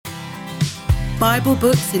Bible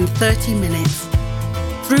books in 30 minutes.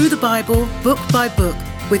 Through the Bible, book by book,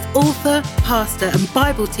 with author, pastor and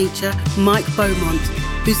Bible teacher Mike Beaumont,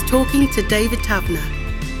 who's talking to David Taverner.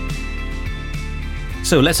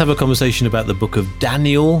 So let's have a conversation about the book of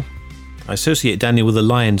Daniel. I associate Daniel with the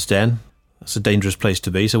lion's den. That's a dangerous place to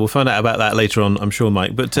be, so we'll find out about that later on, I'm sure,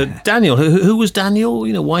 Mike. But Daniel, who was Daniel?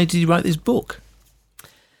 Why did he write this book?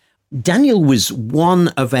 Daniel was one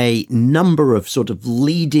of a number of sort of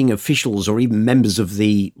leading officials or even members of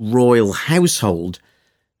the royal household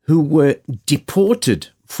who were deported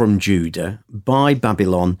from Judah by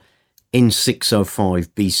Babylon in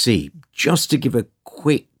 605 BC. Just to give a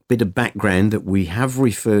quick bit of background that we have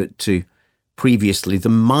referred to previously, the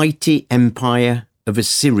mighty empire of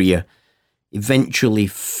Assyria eventually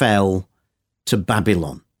fell to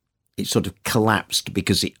Babylon. It sort of collapsed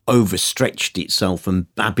because it overstretched itself,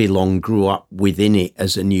 and Babylon grew up within it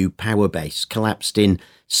as a new power base. Collapsed in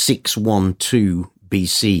 612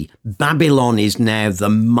 BC. Babylon is now the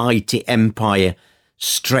mighty empire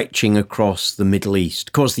stretching across the Middle East.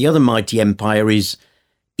 Of course, the other mighty empire is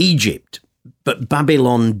Egypt, but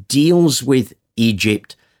Babylon deals with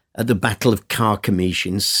Egypt at the Battle of Carchemish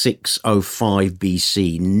in 605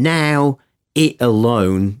 BC. Now it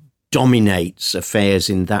alone dominates affairs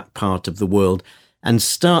in that part of the world and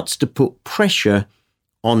starts to put pressure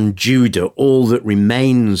on Judah, all that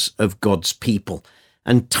remains of God's people,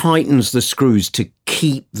 and tightens the screws to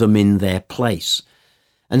keep them in their place.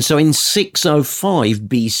 And so in 605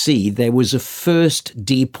 BC, there was a first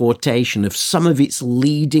deportation of some of its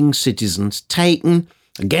leading citizens taken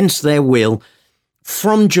against their will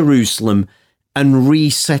from Jerusalem and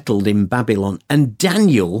resettled in Babylon. And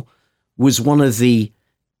Daniel was one of the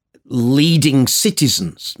leading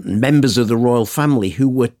citizens, members of the royal family who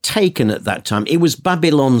were taken at that time. It was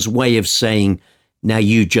Babylon's way of saying, now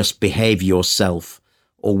you just behave yourself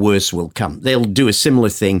or worse will come. They'll do a similar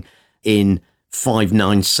thing in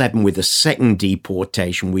 597 with a second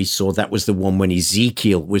deportation. We saw that was the one when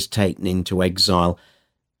Ezekiel was taken into exile.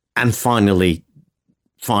 And finally,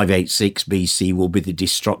 586 BC will be the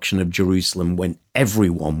destruction of Jerusalem when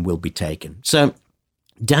everyone will be taken. So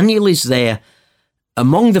Daniel is there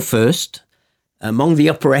among the first, among the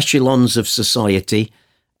upper echelons of society,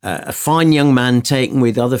 a fine young man taken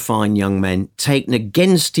with other fine young men, taken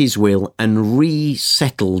against his will and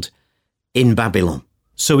resettled in Babylon.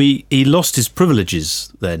 So he lost his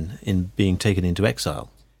privileges then in being taken into exile?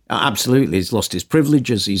 Absolutely. He's lost his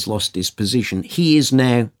privileges. He's lost his position. He is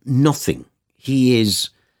now nothing. He is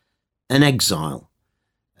an exile.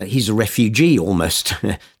 He's a refugee almost.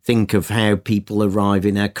 Think of how people arrive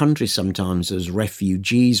in our country sometimes as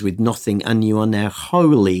refugees with nothing, and you are now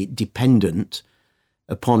wholly dependent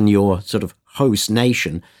upon your sort of host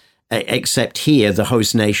nation, except here the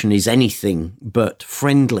host nation is anything but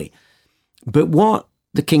friendly. But what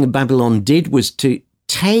the king of Babylon did was to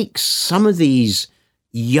take some of these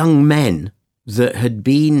young men that had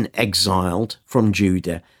been exiled from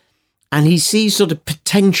Judah, and he sees sort of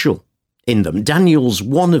potential in them. Daniel's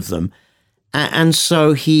one of them. And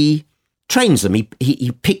so he trains them.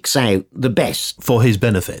 He picks out the best. For his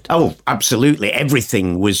benefit? Oh, absolutely.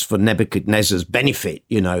 Everything was for Nebuchadnezzar's benefit.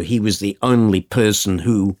 He was the only person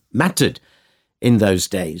who mattered in those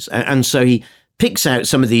days. And so he picks out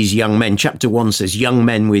some of these young men. Chapter 1 says, young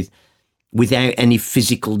men without any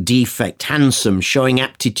physical defect, handsome, showing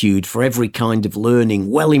aptitude for every kind of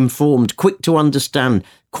learning, well-informed, quick to understand,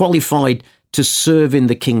 qualified to serve in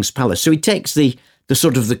the king's palace. So he takes the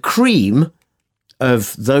sort of the cream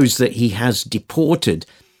of those that he has deported,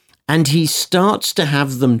 and he starts to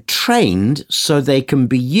have them trained so they can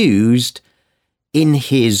be used in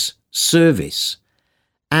his service.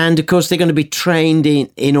 And of course, they're going to be trained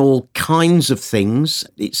in all kinds of things.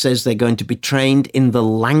 It says they're going to be trained in the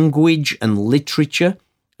language and literature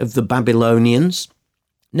of the Babylonians.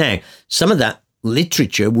 Now, some of that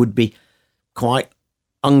literature would be quite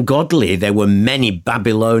ungodly. There were many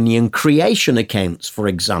Babylonian creation accounts, for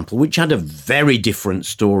example, which had a very different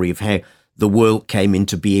story of how the world came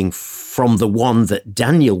into being from the one that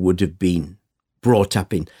Daniel would have been brought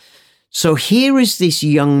up in. So here is this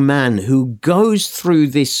young man who goes through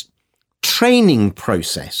this training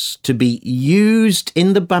process to be used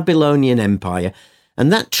in the Babylonian Empire,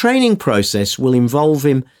 and that training process will involve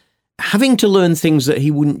him having to learn things that he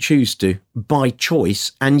wouldn't choose to by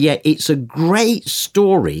choice, and yet it's a great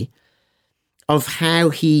story of how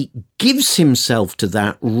he gives himself to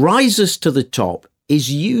that, rises to the top, is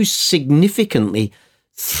used significantly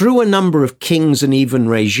through a number of kings and even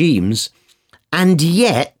regimes, and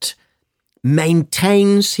yet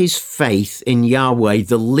maintains his faith in Yahweh,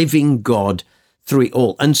 the living God, through it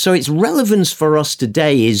all. And so its relevance for us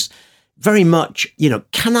today is very much,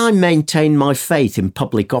 can I maintain my faith in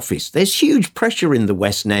public office? There's huge pressure in the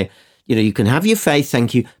West now. You can have your faith,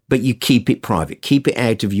 thank you, but you keep it private, keep it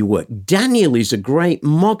out of your work. Daniel is a great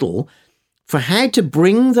model for how to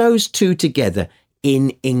bring those two together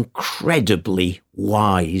in incredibly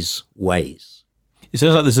wise ways. It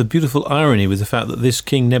sounds like there's a beautiful irony with the fact that this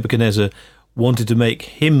King Nebuchadnezzar wanted to make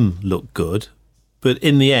him look good, but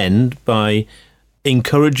in the end, by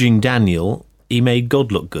encouraging Daniel, he made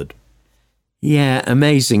God look good. Yeah,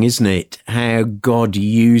 amazing, isn't it? How God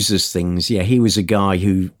uses things. Yeah, he was a guy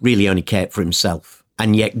who really only cared for himself,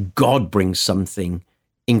 and yet God brings something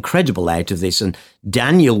incredible out of this. And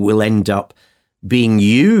Daniel will end up being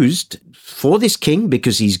used for this king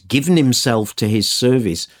because he's given himself to his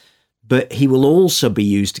service, but he will also be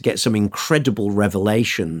used to get some incredible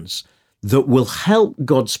revelations that will help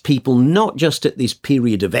God's people, not just at this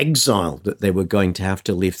period of exile that they were going to have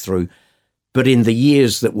to live through, but in the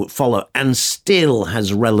years that would follow, and still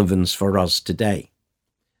has relevance for us today.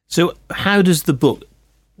 So how does the book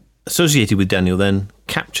associated with Daniel then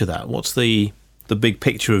capture that? What's the big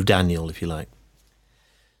picture of Daniel, if you like?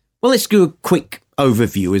 Well, let's do a quick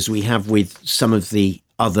overview as we have with some of the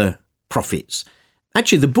other prophets.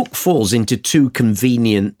 Actually, the book falls into two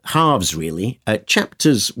convenient halves, really.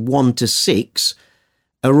 Chapters 1 to 6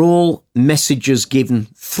 are all messages given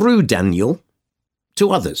through Daniel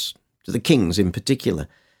to others, to the kings in particular.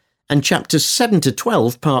 And chapters 7 to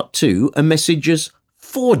 12, part 2, are messages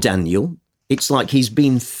for Daniel. It's like he's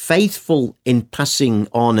been faithful in passing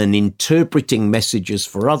on and interpreting messages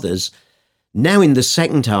for others. Now in the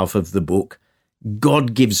second half of the book,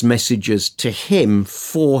 God gives messages to him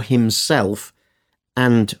for himself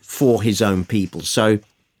and for his own people. So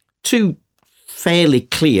two fairly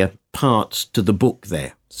clear parts to the book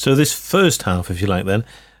there. So this first half, if you like then,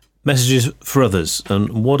 messages for others.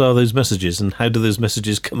 And what are those messages and how do those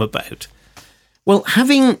messages come about? Well,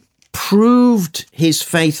 having proved his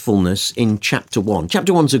faithfulness in chapter 1.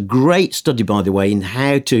 Chapter 1's a great study, by the way, in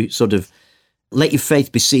how to sort of let your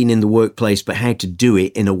faith be seen in the workplace, but how to do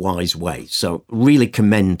it in a wise way. So really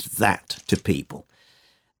commend that to people.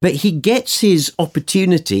 But he gets his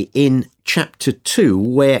opportunity in chapter 2,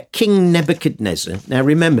 where King Nebuchadnezzar, now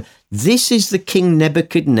remember, this is the King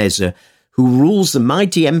Nebuchadnezzar who rules the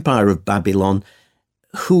mighty empire of Babylon,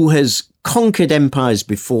 who has conquered empires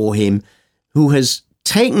before him, who has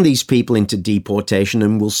taken these people into deportation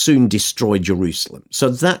and will soon destroy Jerusalem. So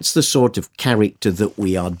that's the sort of character that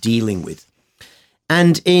we are dealing with.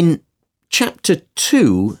 And in chapter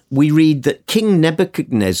 2, we read that King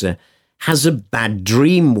Nebuchadnezzar has a bad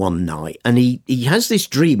dream one night, and he has this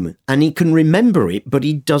dream and he can remember it, but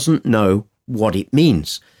he doesn't know what it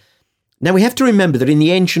means. Now, we have to remember that in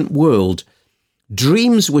the ancient world,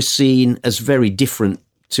 dreams were seen as very different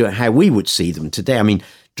to how we would see them today. I mean,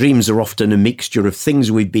 dreams are often a mixture of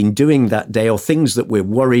things we've been doing that day or things that we're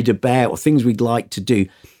worried about or things we'd like to do.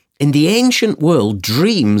 In the ancient world,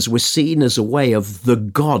 dreams were seen as a way of the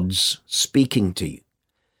gods speaking to you.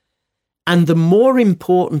 And the more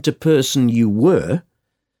important a person you were,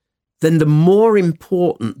 then the more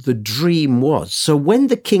important the dream was. So when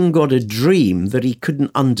the king got a dream that he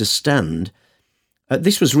couldn't understand,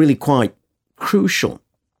 this was really quite crucial.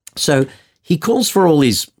 So he calls for all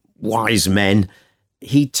his wise men.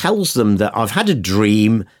 He tells them that I've had a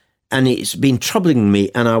dream and it's been troubling me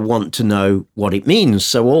and I want to know what it means.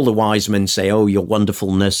 So all the wise men say, oh, your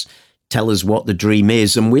wonderfulness, tell us what the dream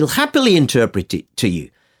is and we'll happily interpret it to you.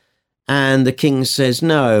 And the king says,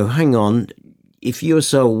 no, hang on. If you're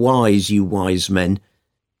so wise, you wise men,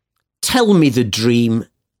 tell me the dream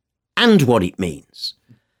and what it means.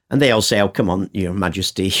 And they all say, oh, come on, your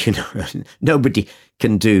majesty, nobody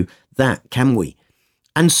can do that, can we?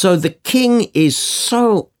 And so the king is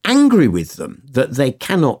so angry with them that they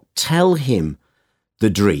cannot tell him the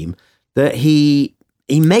dream that he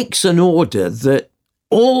makes an order that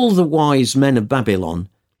all the wise men of Babylon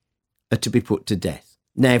are to be put to death.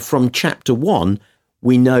 Now, from chapter 1,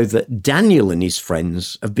 we know that Daniel and his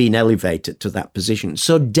friends have been elevated to that position.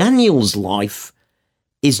 So Daniel's life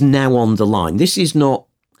is now on the line. This is not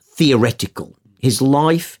theoretical. His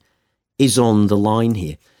life is on the line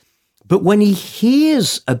here. But when he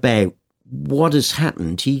hears about what has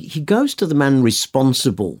happened, he goes to the man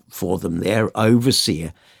responsible for them, their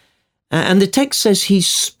overseer. And the text says he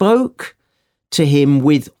spoke to him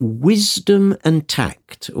with wisdom and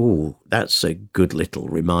tact. Oh, that's a good little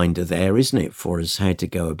reminder there, isn't it, for us how to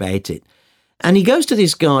go about it. And he goes to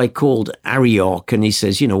this guy called Arioch and he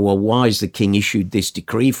says, well, why has the king issued this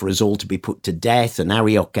decree for us all to be put to death? And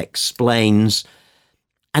Arioch explains.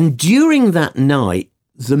 And during that night,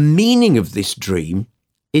 the meaning of this dream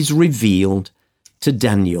is revealed to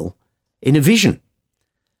Daniel in a vision.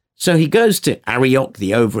 So he goes to Arioch,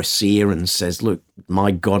 the overseer, and says, look,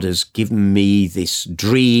 my God has given me this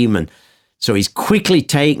dream. And so he's quickly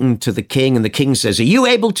taken to the king, and the king says, are you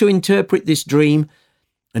able to interpret this dream?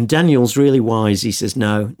 And Daniel's really wise. He says,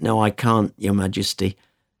 no, I can't, Your Majesty.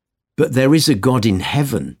 But there is a God in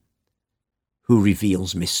heaven who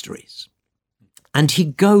reveals mysteries. And he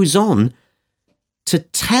goes on to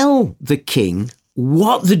tell the king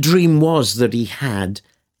what the dream was that he had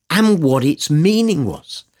and what its meaning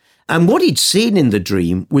was. And what he'd seen in the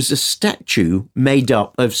dream was a statue made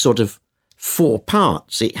up of sort of 4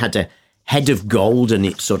 parts. It had a head of gold, and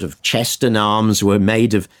its sort of chest and arms were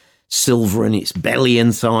made of silver, and its belly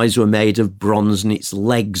and thighs were made of bronze, and its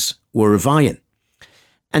legs were of iron.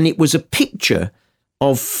 And it was a picture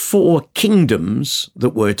of 4 kingdoms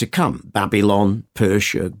that were to come: Babylon,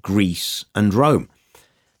 Persia, Greece, and Rome.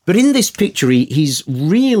 But in this picture, he's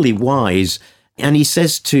really wise, and he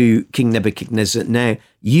says to King Nebuchadnezzar, now,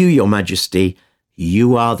 you, Your Majesty,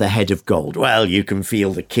 you are the head of gold. Well, you can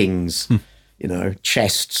feel the king's,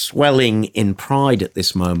 chest swelling in pride at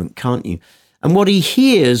this moment, can't you? And what he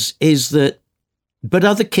hears is that, but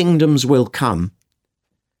other kingdoms will come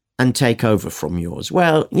and take over from yours.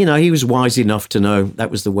 Well, he was wise enough to know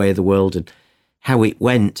that was the way of the world and how it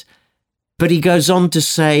went. But he goes on to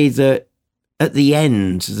say that at the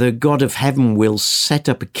end, the God of heaven will set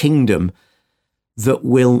up a kingdom that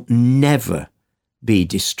will never be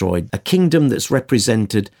destroyed. A kingdom that's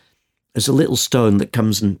represented as a little stone that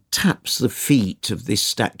comes and taps the feet of this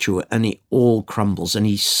statue, and it all crumbles. And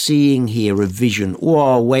he's seeing here a vision,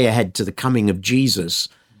 way ahead to the coming of Jesus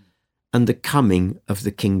and the coming of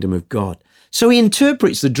the kingdom of God. So he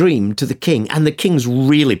interprets the dream to the king, and the king's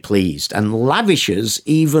really pleased and lavishes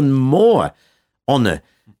even more honor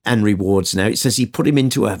and rewards now. It says he put him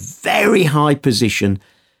into a very high position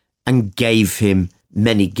and gave him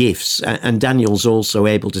many gifts. And Daniel's also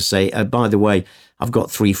able to say, by the way, I've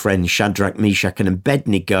got 3 friends, Shadrach, Meshach, and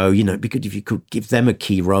Abednego. It'd be good if you could give them a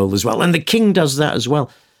key role as well. And the king does that as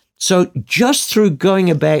well. So just through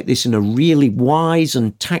going about this in a really wise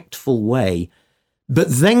and tactful way, but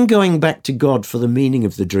then going back to God for the meaning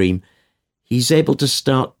of the dream, he's able to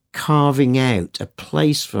start carving out a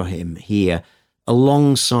place for him here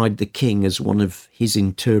alongside the king as one of his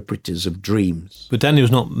interpreters of dreams. But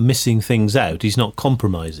Daniel's not missing things out. He's not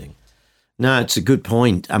compromising. No, it's a good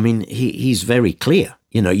point. I mean, he's very clear.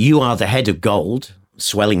 You are the head of gold,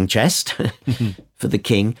 swelling chest for the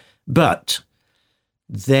king, but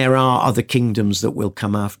there are other kingdoms that will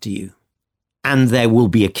come after you, and there will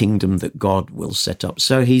be a kingdom that God will set up.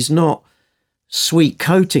 So he's not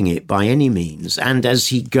sweet-coating it by any means. And as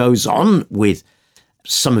he goes on with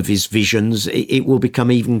some of his visions, it will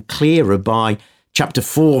become even clearer. By chapter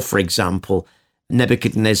 4, for example,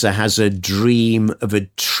 Nebuchadnezzar has a dream of a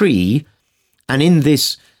tree, and in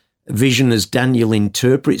this vision, as Daniel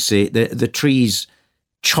interprets it, the tree's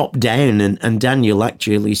chopped down, and Daniel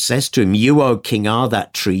actually says to him, you, O king, are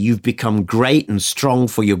that tree. You've become great and strong,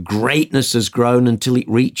 for your greatness has grown until it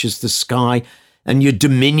reaches the sky, and your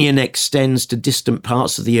dominion extends to distant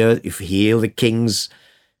parts of the earth. If you hear the king's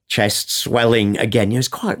chest swelling again, it's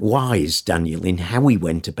quite wise, Daniel, in how he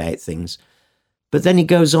went about things. But then he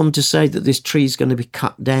goes on to say that this tree is going to be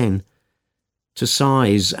cut down to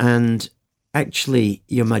size, and actually,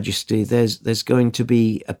 Your Majesty, there's going to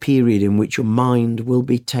be a period in which your mind will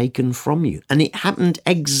be taken from you. And it happened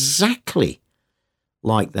exactly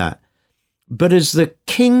like that. But as the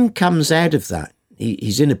king comes out of that,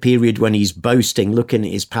 he's in a period when he's boasting, looking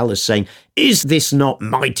at his palace, saying, is this not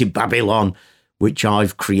mighty Babylon, which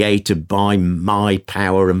I've created by my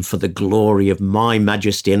power and for the glory of my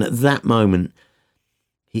majesty? And at that moment,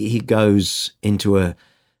 he goes into a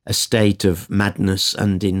state of madness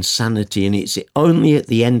and insanity. And it's only at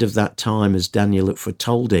the end of that time, as Daniel had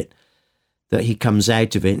foretold it, that he comes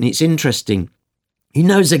out of it. And it's interesting. He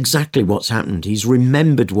knows exactly what's happened. He's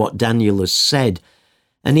remembered what Daniel has said.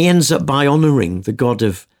 And he ends up by honoring the God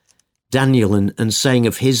of Daniel and saying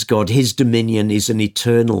of his God, his dominion is an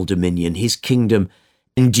eternal dominion. His kingdom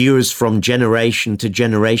endures from generation to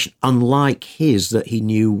generation, unlike his that he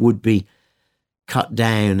knew would be cut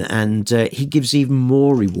down. And he gives even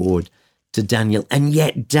more reward to Daniel. And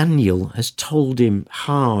yet Daniel has told him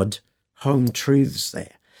hard home truths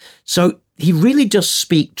there. So he really does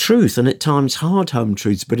speak truth, and at times hard home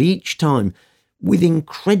truths, but each time with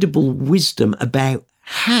incredible wisdom about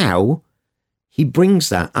how he brings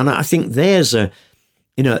that. And I think there's a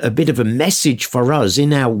bit of a message for us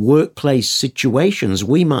in our workplace situations.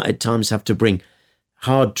 We might at times have to bring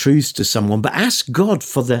hard truths to someone, but ask God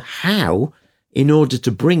for the how in order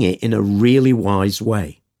to bring it in a really wise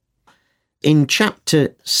way. In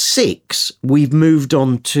chapter 6, we've moved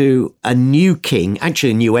on to a new king,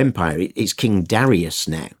 actually a new empire. It's King Darius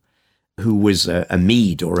now, who was a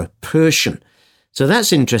Mede or a Persian. So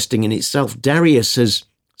that's interesting in itself. Darius has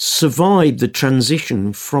survived the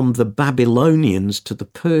transition from the Babylonians to the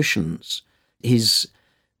Persians. His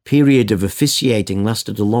period of officiating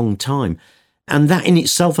lasted a long time. And that in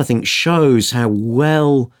itself, I think, shows how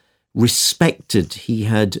well respected he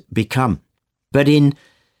had become. But in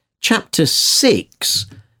chapter 6,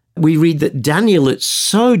 we read that Daniel had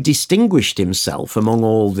so distinguished himself among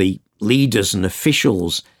all the leaders and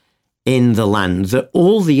officials in the land that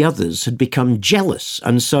all the others had become jealous.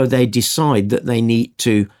 And so they decide that they need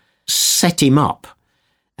to set him up.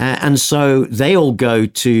 And so they all go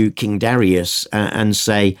to King Darius and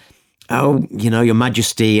say, "Oh, Your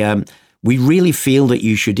Majesty, we really feel that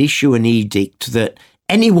you should issue an edict that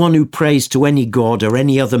anyone who prays to any god or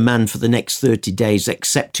any other man for the next 30 days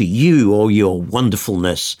except to you or your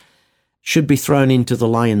wonderfulness should be thrown into the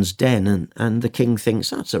lion's den." And the king thinks,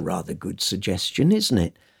 that's a rather good suggestion, isn't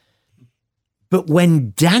it? But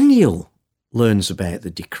when Daniel learns about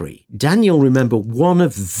the decree, Daniel, remember, one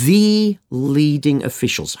of the leading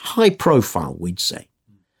officials, high profile, we'd say,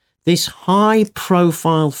 this high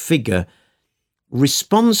profile figure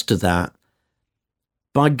responds to that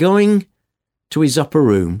by going to his upper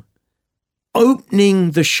room,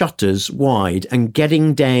 opening the shutters wide and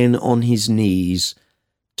getting down on his knees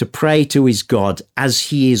to pray to his God, as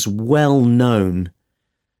he is well known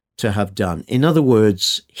to have done. In other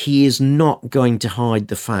words, he is not going to hide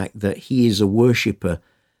the fact that he is a worshipper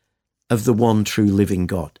of the one true living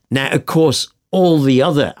God. Now, of course, all the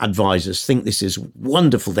other advisors think this is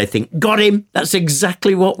wonderful. They think, got him. That's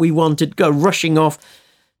exactly what we wanted. Go rushing off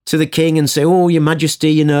to the king and say, "Oh, Your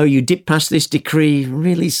Majesty, you did pass this decree.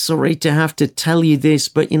 Really sorry to have to tell you this,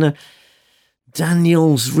 but,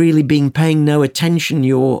 Daniel's really been paying no attention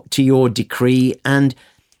to your decree, and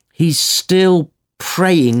he's still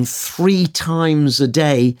praying 3 times a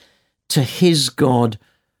day to his God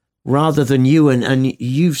rather than you. And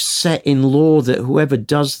you've set in law that whoever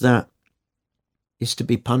does that is to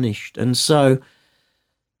be punished." And so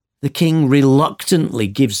the king reluctantly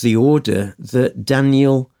gives the order that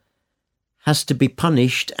Daniel has to be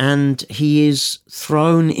punished, and he is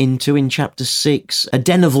thrown into, in chapter 6, a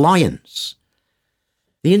den of lions.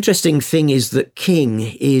 The interesting thing is that king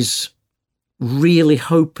is really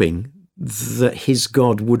hoping that his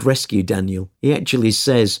God would rescue Daniel. He actually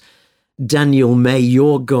says, "Daniel, may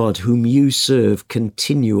your God, whom you serve,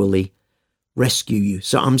 continually rescue you.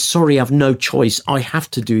 So I'm sorry, I've no choice. I have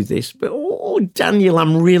to do this. But, Daniel,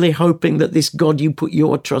 I'm really hoping that this God you put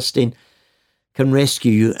your trust in can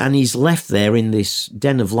rescue you." And he's left there in this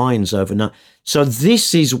den of lions overnight. So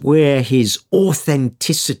this is where his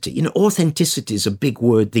authenticity, authenticity is a big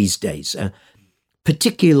word these days,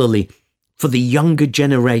 particularly for the younger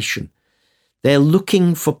generation. They're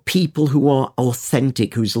looking for people who are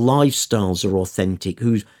authentic, whose lifestyles are authentic,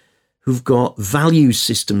 who've got value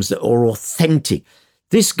systems that are authentic.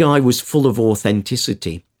 This guy was full of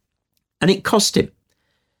authenticity, and it cost him,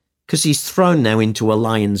 because he's thrown now into a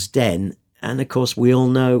lion's den. And of course, we all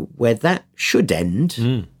know where that should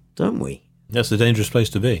end, don't we? That's a dangerous place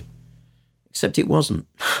to be. Except it wasn't.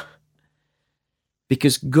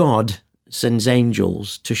 Because God sends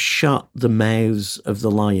angels to shut the mouths of the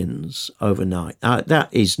lions overnight. That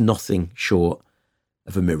is nothing short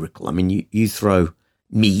of a miracle. I mean, you throw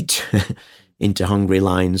meat into hungry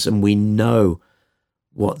lions, and we know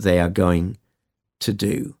what they are going to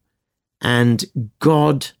do. And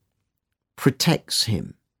God protects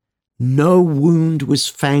him. No wound was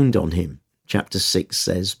found on him, chapter 6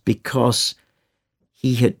 says, because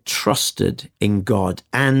he had trusted in God.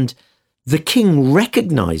 And the king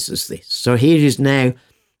recognizes this. So here is now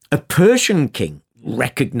a Persian king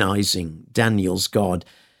recognizing Daniel's God,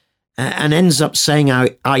 and ends up saying,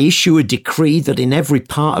 I issue a decree that in every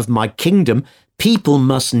part of my kingdom, people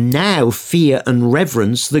must now fear and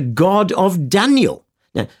reverence the God of Daniel.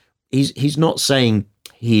 Now, he's not saying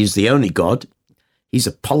he is the only God. He's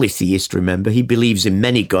a polytheist, remember. He believes in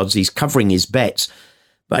many gods. He's covering his bets.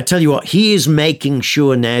 But I tell you what, he is making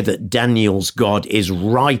sure now that Daniel's God is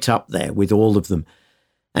right up there with all of them.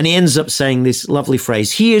 And he ends up saying this lovely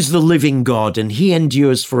phrase, "He is the living God, and he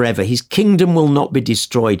endures forever. His kingdom will not be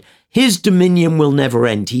destroyed. His dominion will never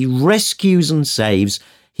end. He rescues and saves.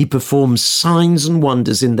 He performs signs and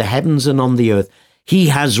wonders in the heavens and on the earth. He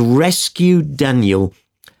has rescued Daniel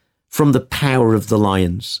from the power of the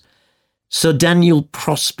lions." So Daniel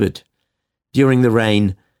prospered during the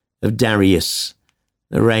reign of Darius,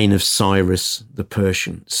 the reign of Cyrus the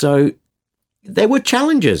Persian. So there were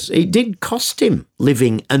challenges. It did cost him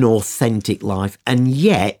living an authentic life, and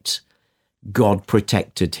yet God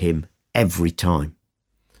protected him every time.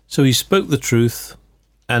 So he spoke the truth,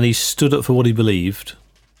 and he stood up for what he believed,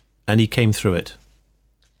 and he came through it.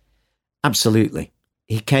 Absolutely.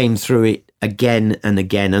 He came through it again and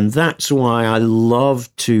again, and that's why I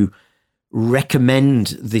love to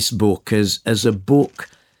recommend this book as a book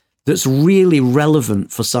that's really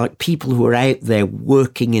relevant for people who are out there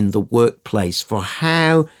working in the workplace, for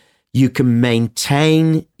how you can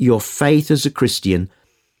maintain your faith as a Christian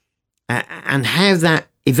and how that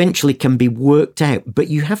eventually can be worked out. But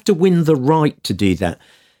you have to win the right to do that.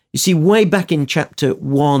 You see, way back in chapter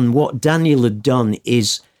 1, what Daniel had done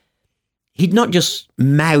is he'd not just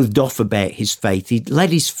mouthed off about his faith, he'd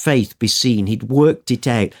let his faith be seen, he'd worked it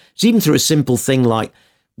out. It's even through a simple thing like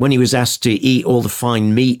when he was asked to eat all the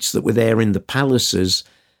fine meats that were there in the palaces,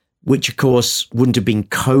 which of course wouldn't have been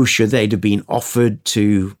kosher, they'd have been offered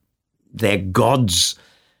to their gods.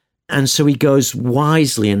 And so he goes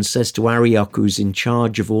wisely and says to Arioch, who's in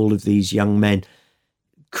charge of all of these young men,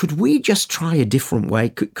 could we just try a different way?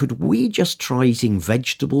 Could we just try eating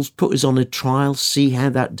vegetables, put us on a trial, see how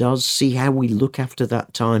that does, see how we look after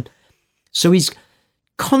that time? So he's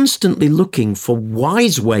constantly looking for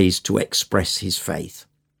wise ways to express his faith.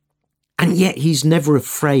 And yet he's never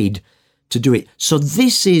afraid to do it. So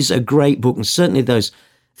this is a great book. And certainly those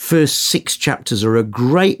first 6 chapters are a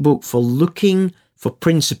great book for looking for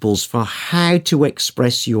principles for how to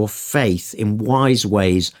express your faith in wise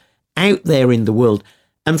ways out there in the world,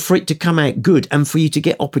 and for it to come out good, and for you to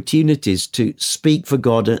get opportunities to speak for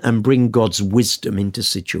God and bring God's wisdom into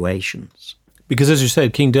situations. Because as you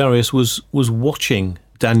said, King Darius was watching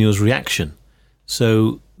Daniel's reaction.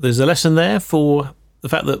 So there's a lesson there for the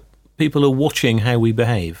fact that people are watching how we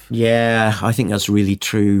behave. Yeah, I think that's really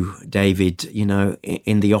true, David. You know,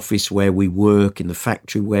 in the office where we work, in the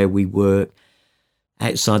factory where we work,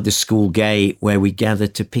 outside the school gate where we gather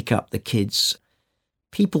to pick up the kids,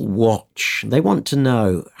 people watch. They want to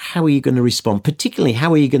know, how are you going to respond? Particularly,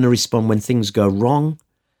 how are you going to respond when things go wrong?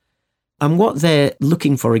 And what they're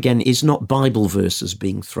looking for, again, is not Bible verses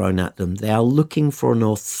being thrown at them. They are looking for an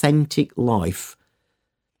authentic life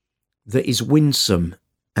that is winsome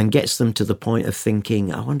and gets them to the point of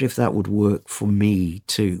thinking, I wonder if that would work for me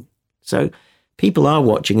too. So people are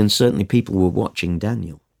watching, and certainly people were watching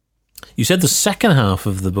Daniel. You said the second half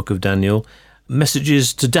of the book of Daniel,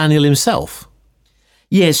 messages to Daniel himself.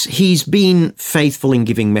 Yes, he's been faithful in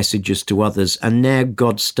giving messages to others, and now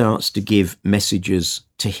God starts to give messages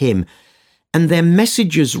to him. And they're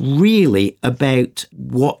messages really about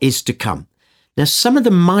what is to come. Now, some of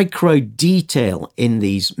the micro detail in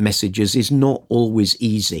these messages is not always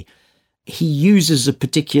easy. He uses a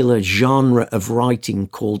particular genre of writing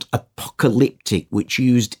called apocalyptic, which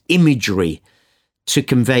used imagery to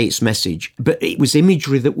convey its message. But it was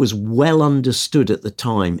imagery that was well understood at the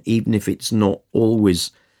time, even if it's not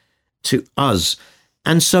always to us.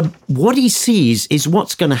 And so what he sees is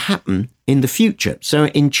what's going to happen in the future. So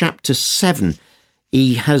in chapter 7,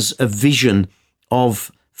 he has a vision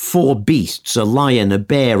of 4 beasts, a lion, a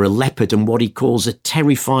bear, a leopard, and what he calls a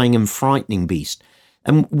terrifying and frightening beast.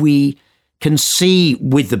 And we can see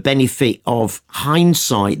with the benefit of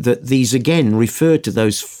hindsight that these again refer to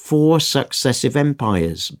those 4 successive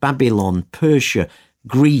empires, Babylon, Persia,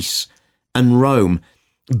 Greece, and Rome.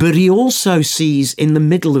 But he also sees in the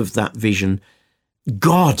middle of that vision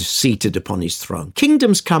God seated upon his throne.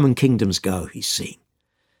 Kingdoms come and kingdoms go, he's seeing.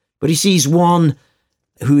 But he sees one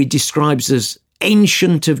who he describes as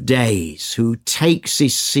Ancient of Days, who takes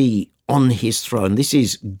his seat on his throne. This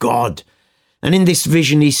is God. And in this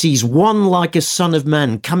vision, he sees one like a son of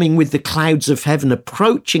man coming with the clouds of heaven,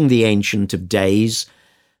 approaching the Ancient of Days,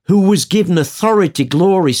 who was given authority,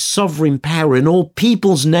 glory, sovereign power, and all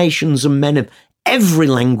peoples, nations, and men of every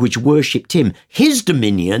language worshipped him. His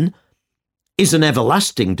dominion is an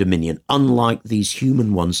everlasting dominion, unlike these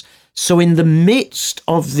human ones. So in the midst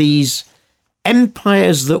of these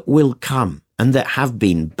empires that will come and that have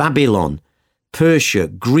been, Babylon, Persia,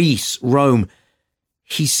 Greece, Rome,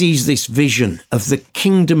 he sees this vision of the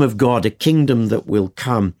kingdom of God, a kingdom that will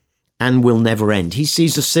come and will never end. He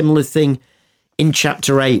sees a similar thing in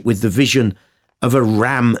chapter 8 with the vision of a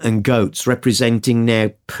ram and goats representing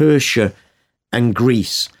now Persia and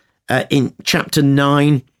Greece. In chapter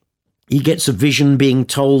 9, he gets a vision being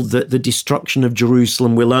told that the destruction of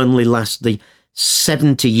Jerusalem will only last the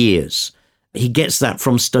 70 years. He gets that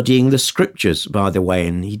from studying the scriptures, by the way,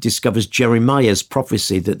 and he discovers Jeremiah's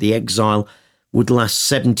prophecy that the exile would last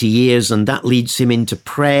 70 years, and that leads him into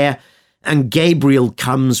prayer. And Gabriel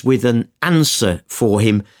comes with an answer for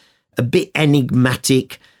him, a bit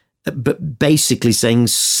enigmatic, but basically saying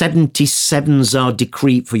 77s are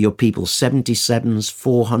decreed for your people. 77s,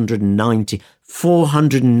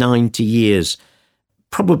 490 years.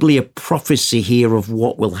 Probably a prophecy here of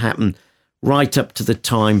what will happen right up to the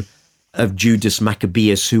time of Judas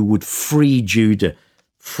Maccabeus, who would free Judah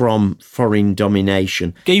from foreign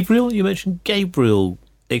domination. Gabriel, you mentioned Gabriel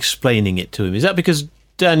explaining it to him. Is that because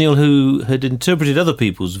Daniel, who had interpreted other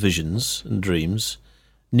people's visions and dreams,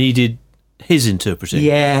 needed his interpreting?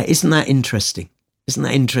 Yeah, isn't that interesting? Isn't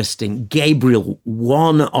that interesting? Gabriel,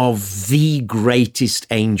 one of the greatest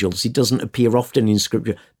angels. He doesn't appear often in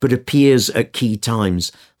Scripture, but appears at key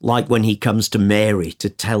times, like when he comes to Mary to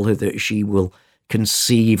tell her that she will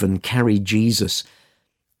conceive and carry Jesus.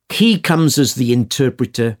 He comes as the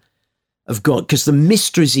interpreter of God, because the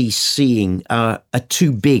mysteries he's seeing are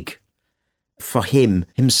too big for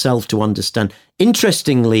himself to understand.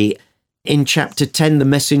 Interestingly, in chapter 10, the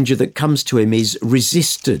messenger that comes to him is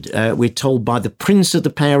resisted, we're told, by the prince of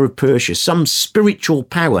the power of Persia, some spiritual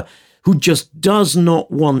power who just does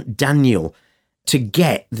not want Daniel to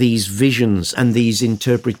get these visions and these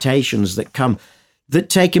interpretations that come, that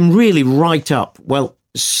take him really right up, well,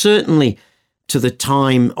 certainly to the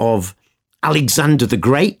time of Alexander the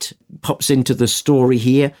Great, pops into the story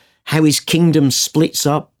here, how his kingdom splits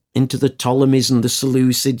up into the Ptolemies and the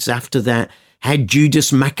Seleucids after that, how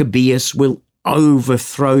Judas Maccabeus will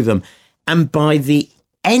overthrow them. And by the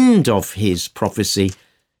end of his prophecy,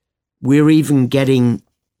 we're even getting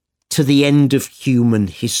to the end of human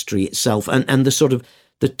history itself, and the sort of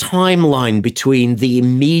the timeline between the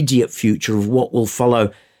immediate future of what will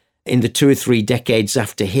follow in the 2 or 3 decades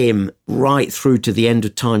after him, right through to the end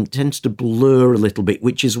of time, tends to blur a little bit,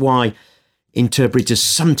 which is why interpreters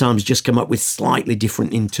sometimes just come up with slightly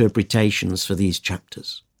different interpretations for these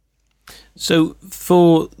chapters. So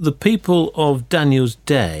for the people of Daniel's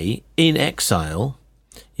day in exile,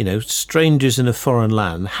 strangers in a foreign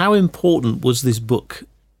land, how important was this book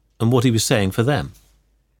and what he was saying for them?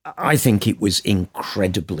 I think it was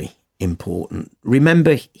incredibly important.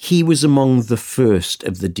 Remember, he was among the first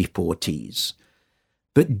of the deportees.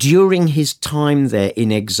 But during his time there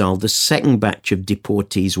in exile, the second batch of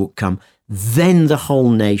deportees would come, then the whole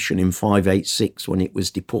nation in 586 when it was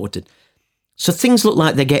deported. So things look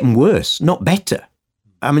like they're getting worse, not better.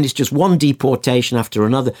 I mean, it's just one deportation after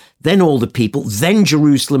another, then all the people, then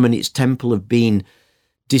Jerusalem and its temple have been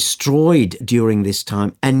destroyed during this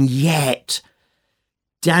time. And yet,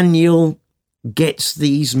 Daniel gets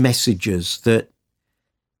these messages that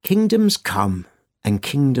kingdoms come and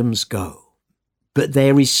kingdoms go, but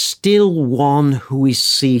there is still one who is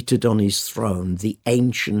seated on his throne, the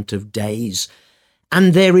Ancient of Days.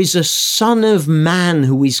 And there is a Son of Man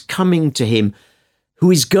who is coming to him,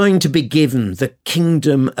 who is going to be given the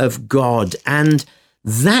kingdom of God. And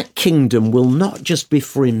that kingdom will not just be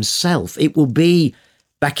for himself. It will be,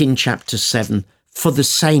 back in chapter 7, for the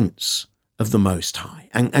saints of the Most High.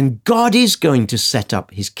 And God is going to set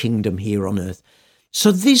up his kingdom here on earth.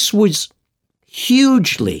 So this was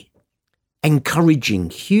hugely encouraging,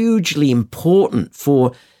 hugely important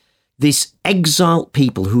for this exiled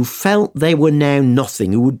people who felt they were now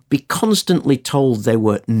nothing, who would be constantly told they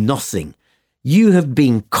were nothing. You have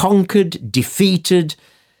been conquered, defeated.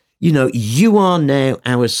 You are now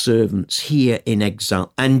our servants here in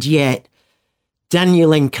exile. And yet,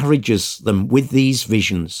 Daniel encourages them with these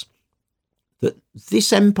visions that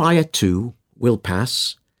this empire too will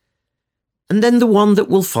pass, and then the one that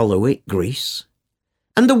will follow it, Greece,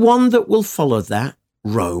 and the one that will follow that,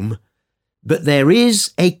 Rome. But there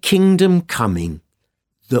is a kingdom coming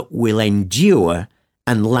that will endure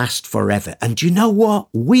and last forever. And you know what?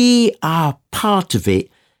 We are part of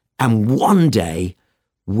it, and one day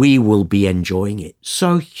we will be enjoying it.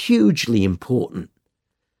 So hugely important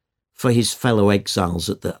for his fellow exiles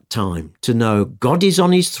at that time to know God is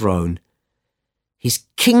on his throne, his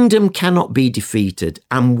kingdom cannot be defeated,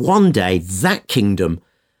 and one day that kingdom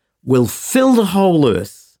will fill the whole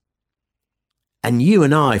earth. And you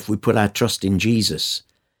and I, if we put our trust in Jesus,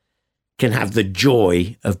 can have the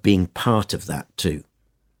joy of being part of that too.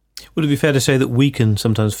 Would it be fair to say that we can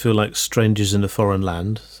sometimes feel like strangers in a foreign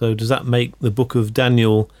land? So does that make the book of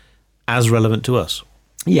Daniel as relevant to us?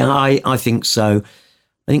 Yeah, I think so.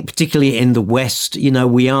 I think particularly in the West,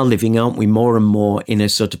 we are living, aren't we, more and more in a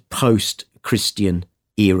sort of post-Christian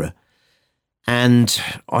era. And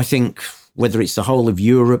I think whether it's the whole of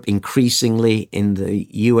Europe, increasingly in the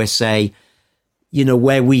USA,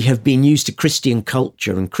 where we have been used to Christian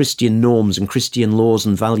culture and Christian norms and Christian laws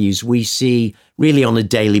and values, we see really on a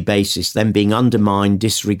daily basis them being undermined,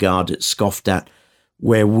 disregarded, scoffed at,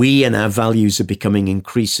 where we and our values are becoming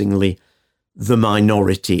increasingly the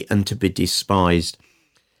minority and to be despised.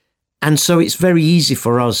 And so it's very easy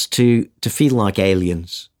for us to feel like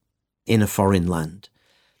aliens in a foreign land.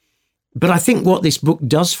 But I think what this book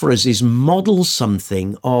does for us is model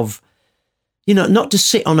something of, not to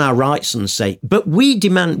sit on our rights and say, but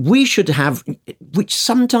we should have, which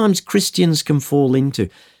sometimes Christians can fall into.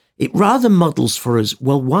 It rather models for us,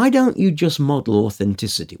 well, why don't you just model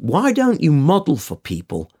authenticity? Why don't you model for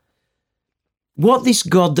people what this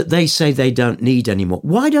God that they say they don't need anymore?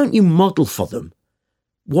 Why don't you model for them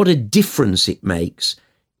what a difference it makes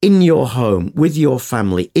in your home, with your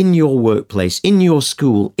family, in your workplace, in your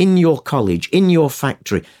school, in your college, in your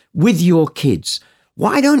factory, with your kids?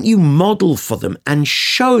 Why don't you model for them and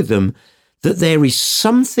show them that there is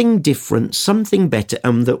something different, something better,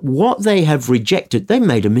 and that what they have rejected, they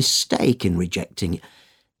made a mistake in rejecting it,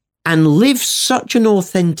 and live such an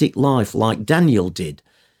authentic life like Daniel did,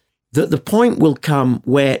 that the point will come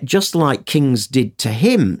where, just like kings did to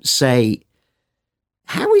him, say,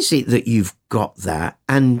 how is it that you've got that?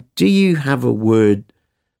 And do you have a word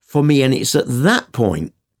for me? And it's at that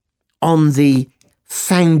point, on the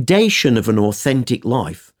foundation of an authentic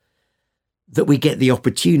life, that we get the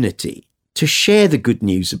opportunity to share the good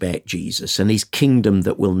news about Jesus and his kingdom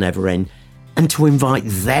that will never end, and to invite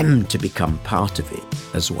them to become part of it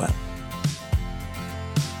as well.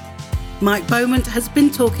 Mike Beaumont has been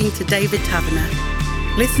talking to David Taverner.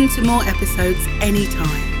 Listen to more episodes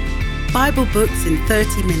anytime. Bible books in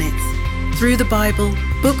 30 minutes. Through the Bible,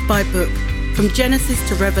 book by book, from Genesis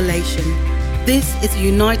to Revelation. This is a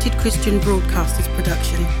United Christian Broadcasters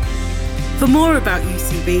production. For more about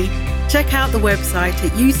UCB, check out the website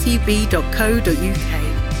at ucb.co.uk.